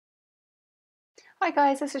Hi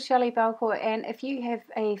guys, this is Shelley Belcourt, and if you have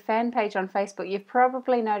a fan page on Facebook, you've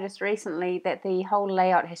probably noticed recently that the whole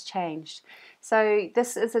layout has changed. So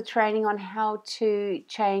this is a training on how to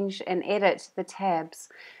change and edit the tabs,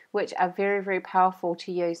 which are very, very powerful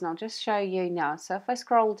to use, and I'll just show you now. So if I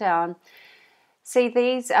scroll down, see,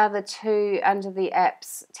 these are the two under the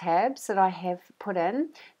apps tabs that I have put in.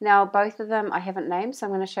 Now both of them I haven't named, so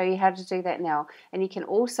I'm going to show you how to do that now. And you can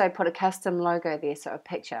also put a custom logo there, so a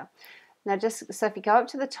picture. Now so if you go up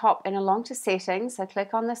to the top and along to settings, so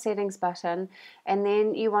click on the settings button, and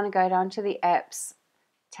then you want to go down to the apps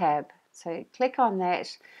tab. So click on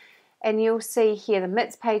that, and you'll see here the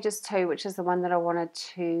MITS Pages 2, which is the one that I wanted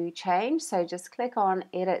to change. So just click on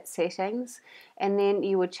edit settings, and then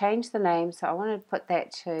you would change the name. So I want to put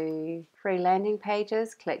that to free landing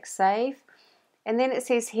pages, click save. And then it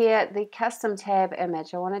says here the custom tab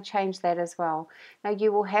image. I want to change that as well. Now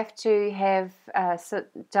you will have to have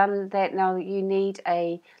done that. Now you need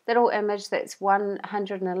a little image that's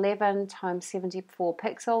 111 times 74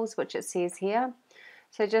 pixels, which it says here.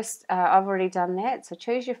 So just I've already done that. So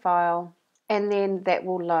choose your file, and then that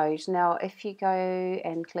will load. Now if you go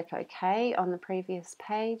and click OK on the previous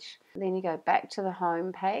page, then you go back to the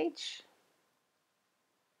home page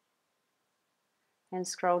and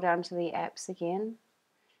scroll down to the apps again,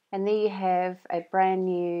 and there you have a brand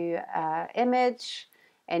new image,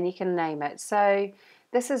 and you can name it. So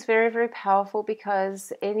this is very, very powerful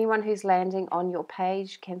because anyone who's landing on your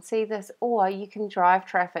page can see this, or you can drive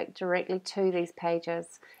traffic directly to these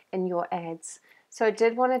pages in your ads. So I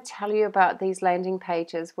did want to tell you about these landing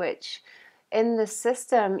pages, which in the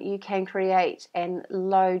system you can create and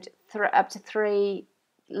load up to 3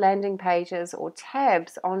 landing pages or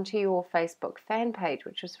tabs onto your Facebook fan page,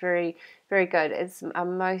 which was very, very good. It's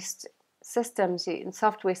most systems and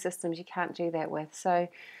software systems you can't do that with. So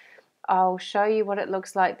I'll show you what it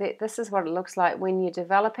looks like. This is what it looks like when you're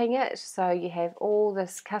developing it. So you have all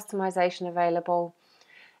this customization available,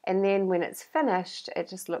 and then when it's finished it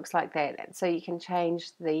just looks like that. And so you can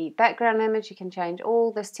change the background image, you can change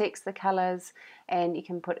all this text, the colors, and you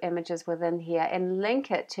can put images within here and link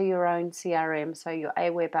it to your own CRM, so your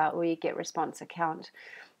Aweber or your GetResponse account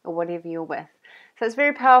or whatever you're with. So it's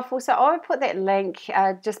very powerful. So I would put that link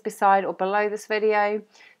just beside or below this video.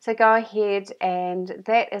 So go ahead, and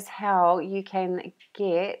that is how you can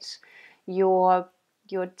get your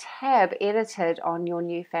tab edited on your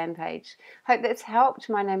new fan page. Hope that's helped.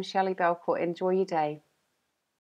 My name's Shelley Belcourt. Enjoy your day.